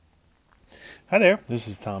Hi there, this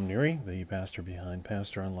is Tom Neary, the pastor behind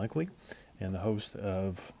Pastor Unlikely, and the host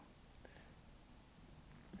of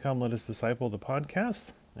Come Let Us Disciple the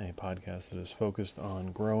podcast, a podcast that is focused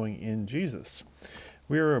on growing in Jesus.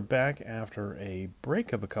 We are back after a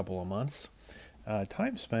break of a couple of months,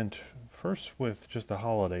 time spent first with just the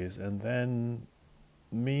holidays and then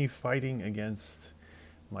me fighting against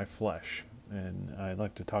my flesh, and I'd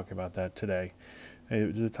like to talk about that today.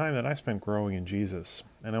 It was a time that I spent growing in Jesus,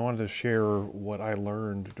 and I wanted to share what I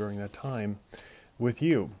learned during that time with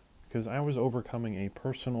you, because I was overcoming a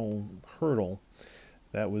personal hurdle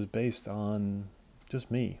that was based on just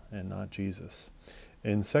me and not Jesus.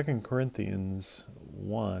 In 2 Corinthians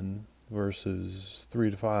 1, verses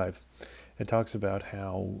 3 to 5, it talks about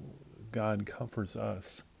how God comforts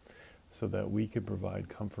us so that we can provide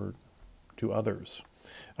comfort to others.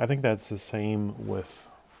 I think that's the same with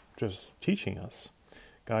just teaching us.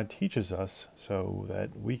 God teaches us so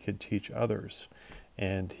that we could teach others.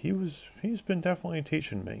 And he's been definitely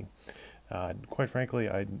teaching me. Quite frankly,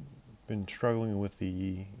 I've been struggling with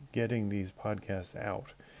getting these podcasts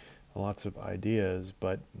out. Lots of ideas,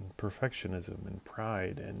 but perfectionism and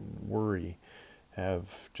pride and worry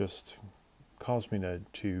have just caused me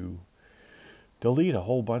to delete a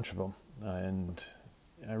whole bunch of them. And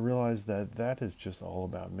I realized that that is just all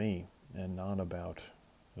about me and not about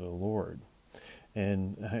the Lord.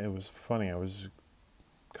 And it was funny, I was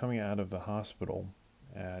coming out of the hospital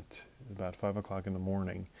at about 5 o'clock in the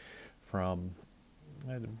morning from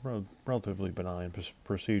a relatively benign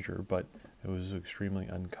procedure, but it was extremely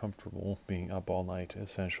uncomfortable being up all night,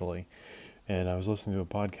 essentially. And I was listening to a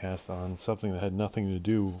podcast on something that had nothing to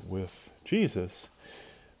do with Jesus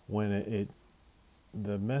when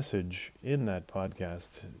the message in that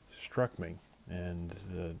podcast struck me. And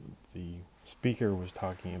the speaker was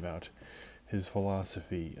talking about his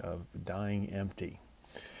philosophy of dying empty.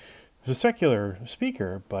 He was a secular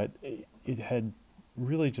speaker, but it had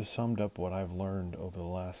really just summed up what I've learned over the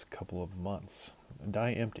last couple of months.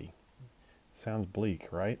 Die empty. Sounds bleak,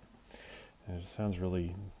 right? And it sounds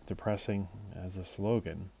really depressing as a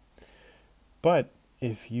slogan. But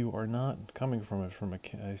if you are not coming from it from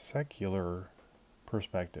a secular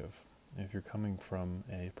perspective, if you're coming from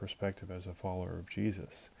a perspective as a follower of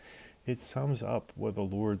Jesus, it sums up what the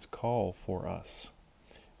Lord's call for us.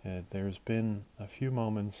 There's been a few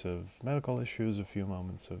moments of medical issues, a few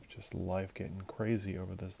moments of just life getting crazy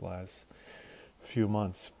over this last few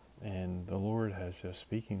months, and the Lord has just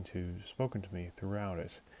spoken to me throughout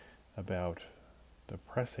it about the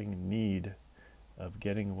pressing need of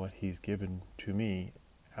getting what He's given to me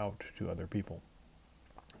out to other people.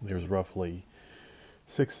 There's roughly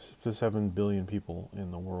 6 to 7 billion people in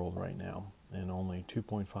the world right now, and only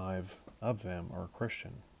 2.5 of them are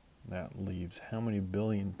Christian. That leaves how many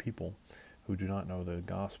billion people who do not know the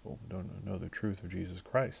gospel, don't know the truth of Jesus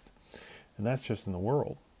Christ? And that's just in the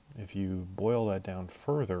world. If you boil that down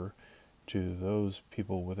further to those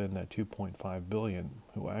people within that 2.5 billion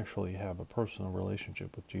who actually have a personal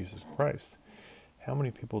relationship with Jesus Christ, how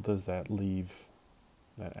many people does that leave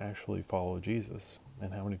that actually follow Jesus?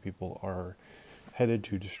 And how many people are headed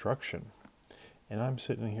to destruction? And I'm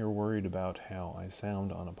sitting here worried about how I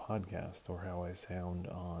sound on a podcast or how I sound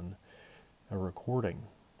on a recording.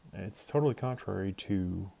 It's totally contrary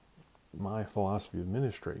to my philosophy of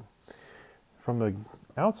ministry. From the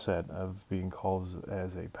outset of being called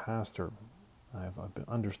as a pastor, I've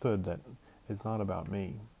understood that it's not about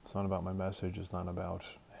me. It's not about my message. It's not about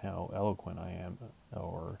how eloquent I am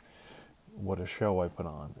or what a show I put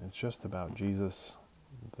on. It's just about Jesus,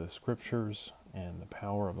 the scriptures, and the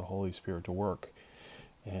power of the Holy Spirit to work.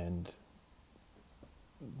 And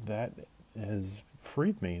that has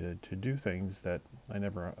freed me to do things that I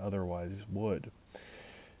never otherwise would.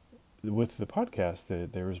 With the podcast,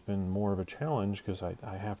 there has been more of a challenge because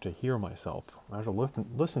I have to hear myself. I have to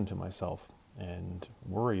listen to myself and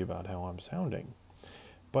worry about how I'm sounding.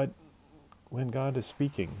 But when God is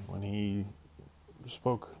speaking, when He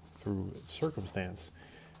spoke through circumstance,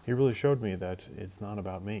 He really showed me that it's not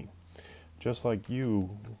about me. Just like you,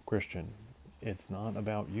 Christian, it's not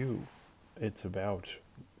about you. It's about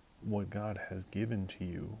what God has given to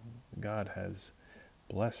you. God has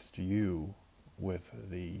blessed you with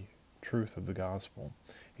the truth of the gospel.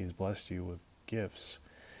 He's blessed you with gifts.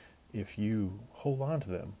 If you hold on to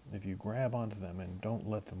them, if you grab onto them and don't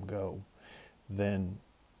let them go, then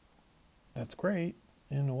that's great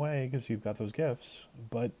in a way because you've got those gifts,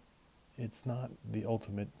 but it's not the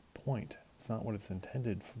ultimate point. It's not what it's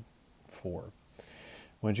intended for.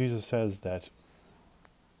 When Jesus says that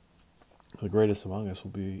the greatest among us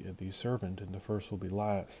will be the servant and the first will be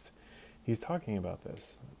last, He's talking about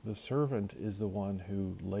this. The servant is the one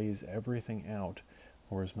who lays everything out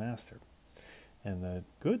for his master. And the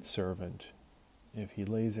good servant, if he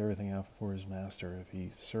lays everything out for his master, if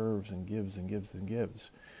he serves and gives and gives and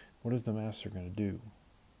gives, what is the master going to do?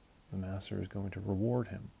 The master is going to reward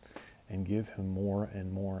him and give him more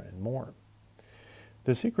and more and more.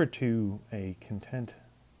 The secret to a content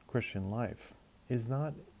Christian life is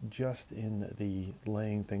not just in the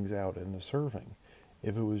laying things out and the serving.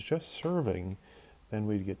 If it was just serving, then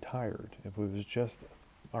we'd get tired. If it was just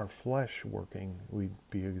our flesh working, we'd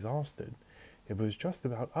be exhausted. If it was just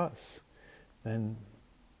about us, then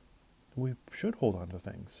we should hold on to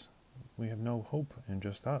things. We have no hope in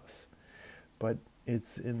just us. But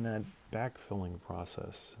it's in that backfilling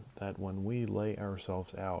process that when we lay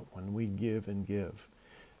ourselves out, when we give and give,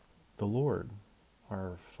 the Lord,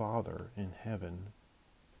 our Father in heaven,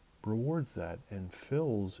 rewards that and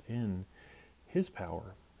fills in His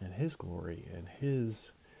power and His glory and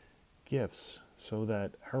His gifts so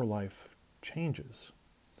that our life changes.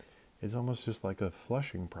 It's almost just like a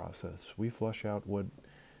flushing process. We flush out what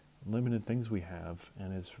limited things we have,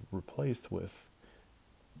 and it's replaced with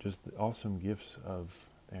just the awesome gifts of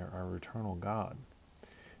our eternal God.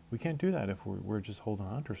 We can't do that if we're just holding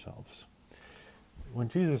on to ourselves. When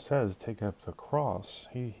Jesus says take up the cross,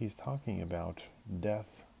 he's talking about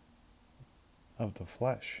death of the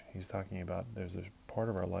flesh. He's talking about there's a part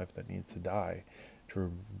of our life that needs to die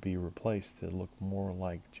to be replaced to look more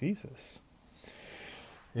like Jesus.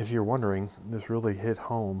 If you're wondering, this really hit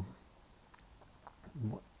home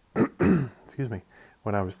excuse me,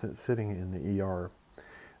 when I was sitting in the ER.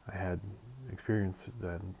 I had experienced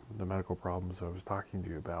the medical problems I was talking to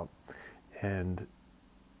you about, and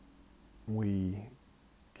we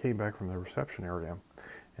came back from the reception area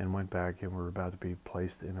and went back, and we were about to be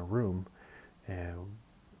placed in a room, and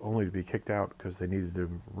only to be kicked out because they needed a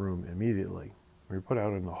room immediately. We were put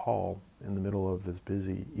out in the hall in the middle of this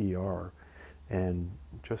busy ER and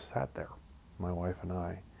just sat there, my wife and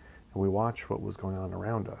I, and we watched what was going on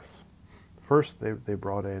around us. First, they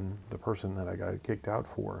brought in the person that I got kicked out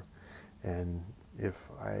for, and if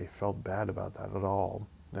I felt bad about that at all,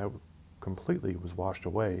 that completely was washed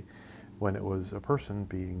away when it was a person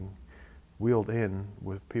being wheeled in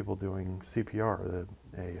with people doing CPR,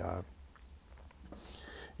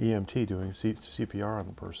 EMT doing CPR on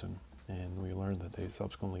the person, and we learned that they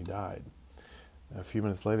subsequently died. A few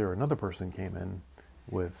minutes later, another person came in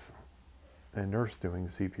with a nurse doing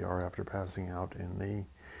CPR after passing out in the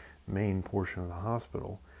main portion of the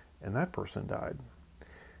hospital, and that person died.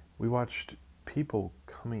 We watched people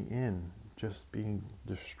coming in just being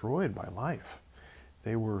destroyed by life.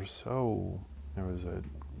 They were there was a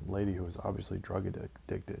lady who was obviously drug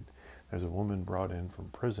addicted. There's a woman brought in from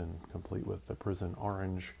prison, complete with the prison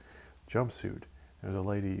orange jumpsuit. There's a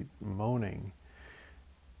lady moaning,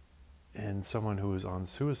 and someone who was on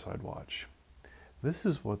suicide watch. This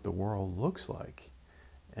is what the world looks like.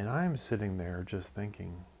 And I'm sitting there just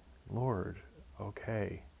thinking, Lord,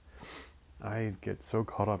 okay. I get so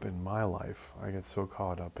caught up in my life. I get so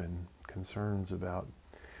caught up in concerns about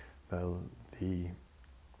the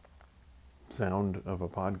sound of a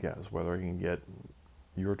podcast, whether I can get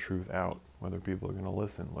your truth out, whether people are going to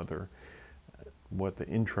listen, what the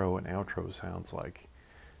intro and outro sounds like.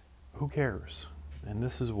 Who cares? And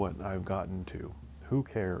this is what I've gotten to. Who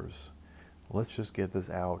cares? Let's just get this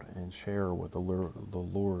out and share what the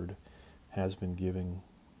Lord has been giving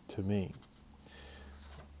to me.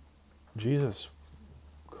 Jesus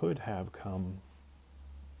could have come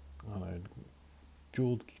on a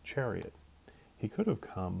jeweled chariot. He could have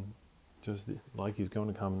come just like he's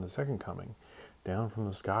going to come in the second coming, down from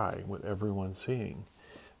the sky with everyone seeing.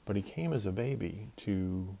 But he came as a baby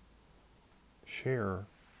to share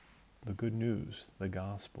the good news, the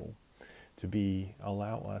gospel, to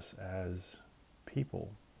allow us as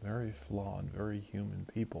people, very flawed, very human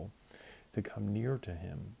people, to come near to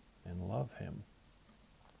him and love him.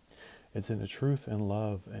 It's in the truth and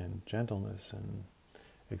love and gentleness and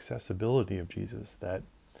accessibility of Jesus that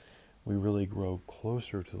we really grow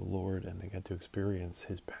closer to the Lord and they get to experience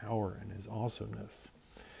his power and his awesomeness.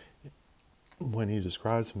 When he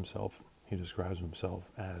describes himself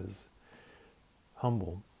as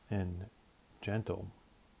humble and gentle,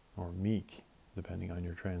 or meek, depending on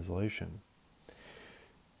your translation.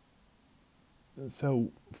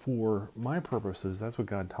 So for my purposes, that's what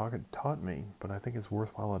God taught me, but I think it's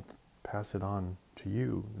worthwhile to pass it on to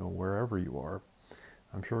you, wherever you are.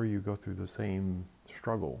 I'm sure you go through the same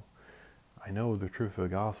struggle. I know the truth of the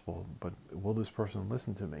gospel, but will this person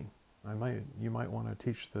listen to me? You might want to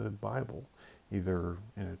teach the Bible, either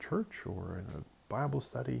in a church or in a Bible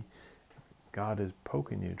study. God is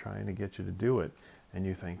poking you, trying to get you to do it, and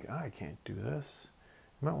you think, I can't do this.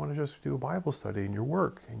 You might want to just do a Bible study in your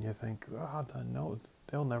work, and you think, no,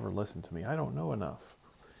 they'll never listen to me. I don't know enough.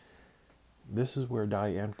 This is where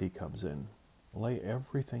die empty comes in. Lay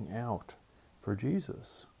everything out for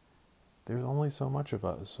Jesus. There's only so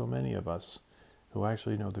many of us who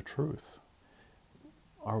actually know the truth.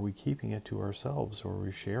 Are we keeping it to ourselves, or are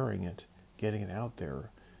we sharing it, getting it out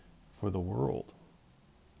there for the world?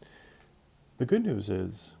 The good news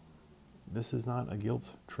is, this is not a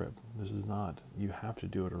guilt trip. This is not, you have to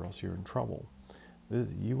do it or else you're in trouble.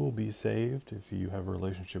 You will be saved if you have a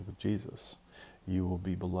relationship with Jesus. You will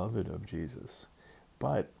be beloved of Jesus.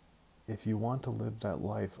 But if you want to live that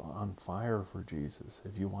life on fire for Jesus,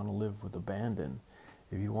 if you want to live with abandon,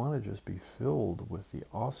 if you want to just be filled with the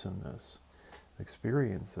awesomeness,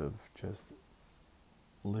 experience of just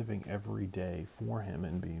living every day for him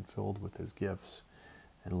and being filled with his gifts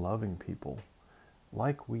and loving people,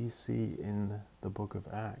 like we see in the book of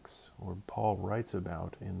Acts, or Paul writes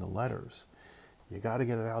about in the letters, you got to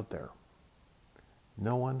get it out there.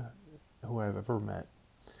 No one who I've ever met,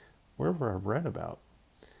 wherever I've read about,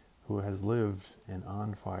 who has lived an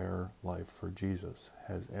on-fire life for Jesus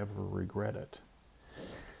has ever regretted.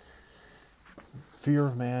 Fear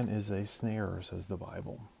of man is a snare, says the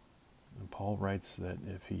Bible. And Paul writes that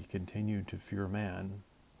if he continued to fear man,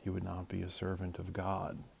 he would not be a servant of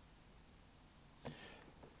God.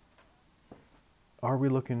 Are we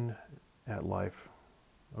looking at life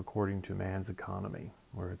according to man's economy,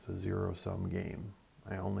 where it's a zero-sum game?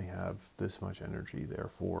 I only have this much energy,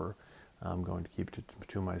 therefore I'm going to keep it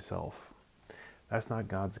to myself. That's not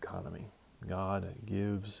God's economy. God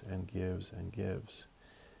gives and gives and gives.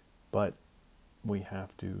 But we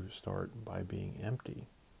have to start by being empty.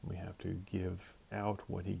 We have to give out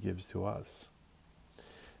what he gives to us.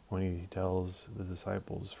 When he tells the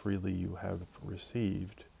disciples, freely you have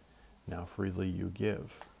received, now freely you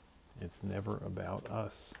give. It's never about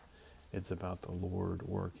us. It's about the Lord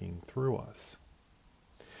working through us.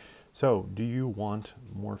 So, do you want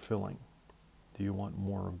more filling? Do you want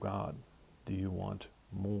more of God? Do you want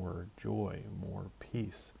more joy, more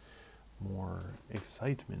peace, more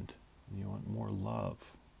excitement? Do you want more love,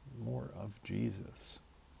 more of Jesus?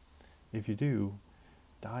 If you do,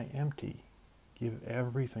 die empty. Give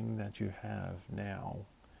everything that you have now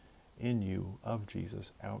in you of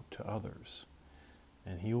Jesus out to others.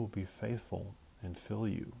 And he will be faithful and fill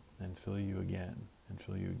you again, and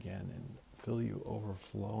fill you again, and fill you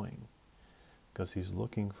overflowing. Because he's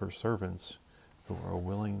looking for servants who are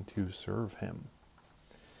willing to serve him.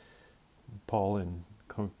 Paul in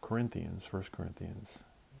Corinthians, 1 Corinthians,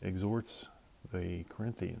 exhorts the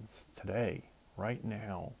Corinthians, today, right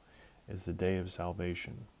now, is the day of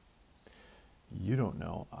salvation. You don't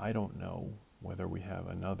know, I don't know whether we have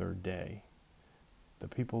another day. The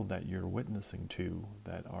people that you're witnessing to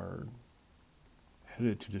that are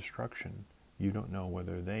headed to destruction, you don't know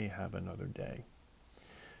whether they have another day.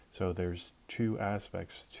 So there's two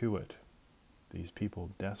aspects to it. These people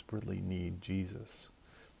desperately need Jesus,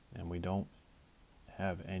 and we don't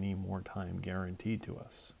have any more time guaranteed to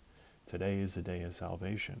us. Today is the day of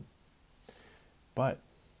salvation. But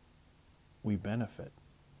we benefit.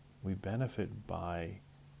 We benefit by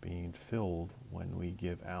being filled when we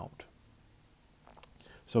give out.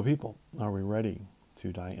 So people, are we ready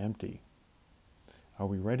to die empty? Are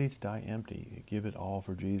we ready to die empty? Give it all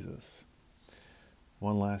for Jesus.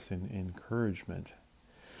 One last encouragement.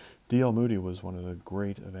 D.L. Moody was one of the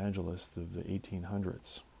great evangelists of the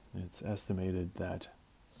 1800s. It's estimated that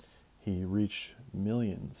he reached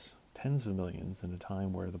millions, tens of millions, in a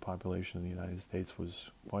time where the population of the United States was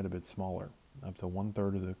quite a bit smaller. Up to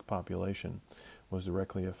 1/3 of the population was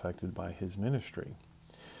directly affected by his ministry.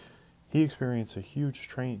 He experienced a huge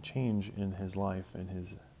change in his life and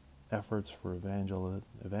his efforts for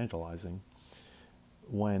evangelizing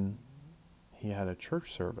when he had a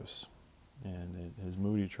church service. And his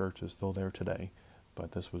Moody Church is still there today,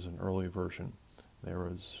 but this was an early version. There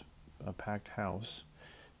was a packed house,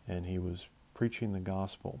 and he was preaching the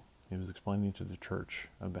gospel. He was explaining to the church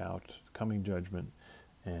about coming judgment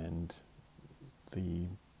and the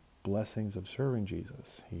blessings of serving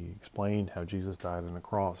Jesus. He explained how Jesus died on the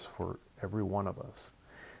cross for every one of us,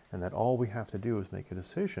 and that all we have to do is make a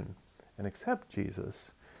decision and accept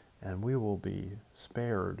Jesus, and we will be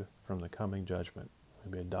spared from the coming judgment.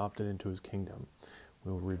 We'll be adopted into his kingdom.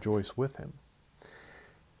 We will rejoice with him.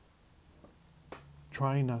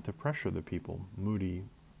 Trying not to pressure the people, Moody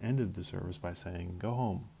ended the service by saying, go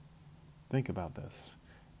home, think about this,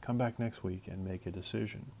 come back next week and make a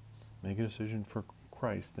decision. Make a decision for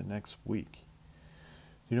Christ the next week.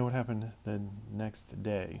 You know what happened the next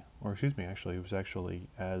day? Or excuse me, actually, it was actually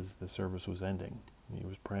as the service was ending. He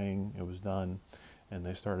was praying, it was done, and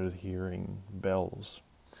they started hearing bells.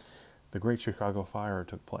 The Great Chicago Fire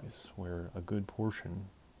took place, where a good portion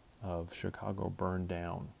of Chicago burned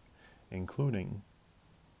down, including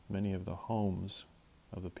many of the homes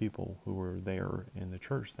of the people who were there in the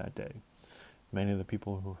church that day. Many of the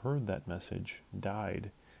people who heard that message died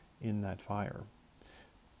in that fire.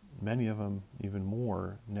 Many of them, even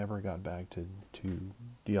more, never got back to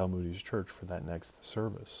D.L. Moody's church for that next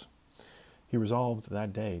service. He resolved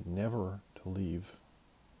that day never to leave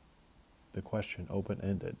the question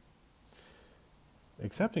open-ended.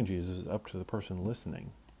 Accepting Jesus is up to the person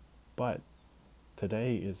listening, but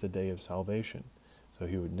today is the day of salvation, so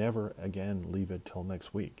he would never again leave it till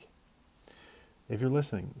next week. If you're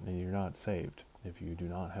listening and you're not saved, if you do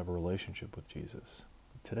not have a relationship with Jesus,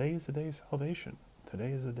 today is the day of salvation.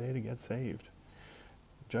 Today is the day to get saved.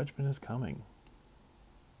 Judgment is coming.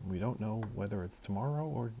 We don't know whether it's tomorrow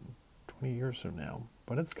or 20 years from now,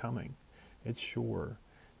 but it's coming. It's sure.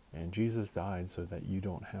 And Jesus died so that you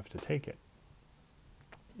don't have to take it.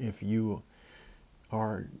 If you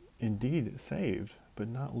are indeed saved, but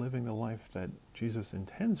not living the life that Jesus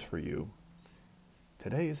intends for you,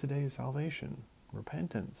 today is the day of salvation.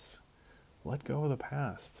 Repentance. Let go of the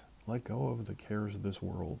past. Let go of the cares of this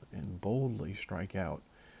world and boldly strike out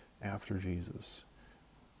after Jesus,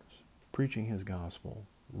 preaching his gospel,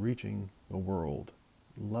 reaching the world,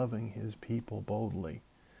 loving his people boldly,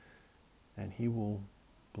 and he will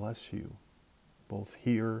bless you both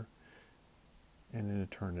here and in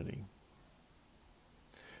eternity.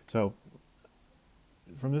 So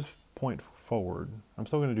from this point forward, I'm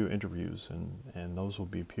still going to do interviews, and those will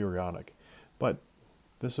be periodic, but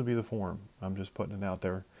this will be the form. I'm just putting it out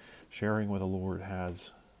there, sharing what the Lord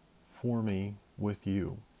has for me with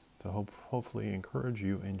you to hopefully encourage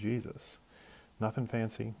you in Jesus. Nothing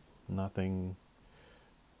fancy, nothing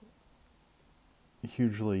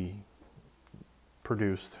hugely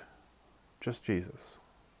produced, just Jesus.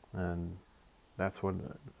 And that's what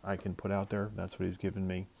I can put out there. That's what he's given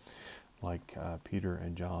me. Like Peter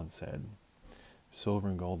and John said, silver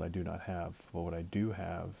and gold I do not have, but what I do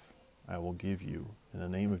have I will give you. In the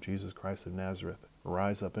name of Jesus Christ of Nazareth,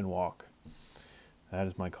 rise up and walk. That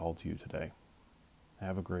is my call to you today.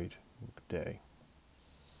 Have a great day.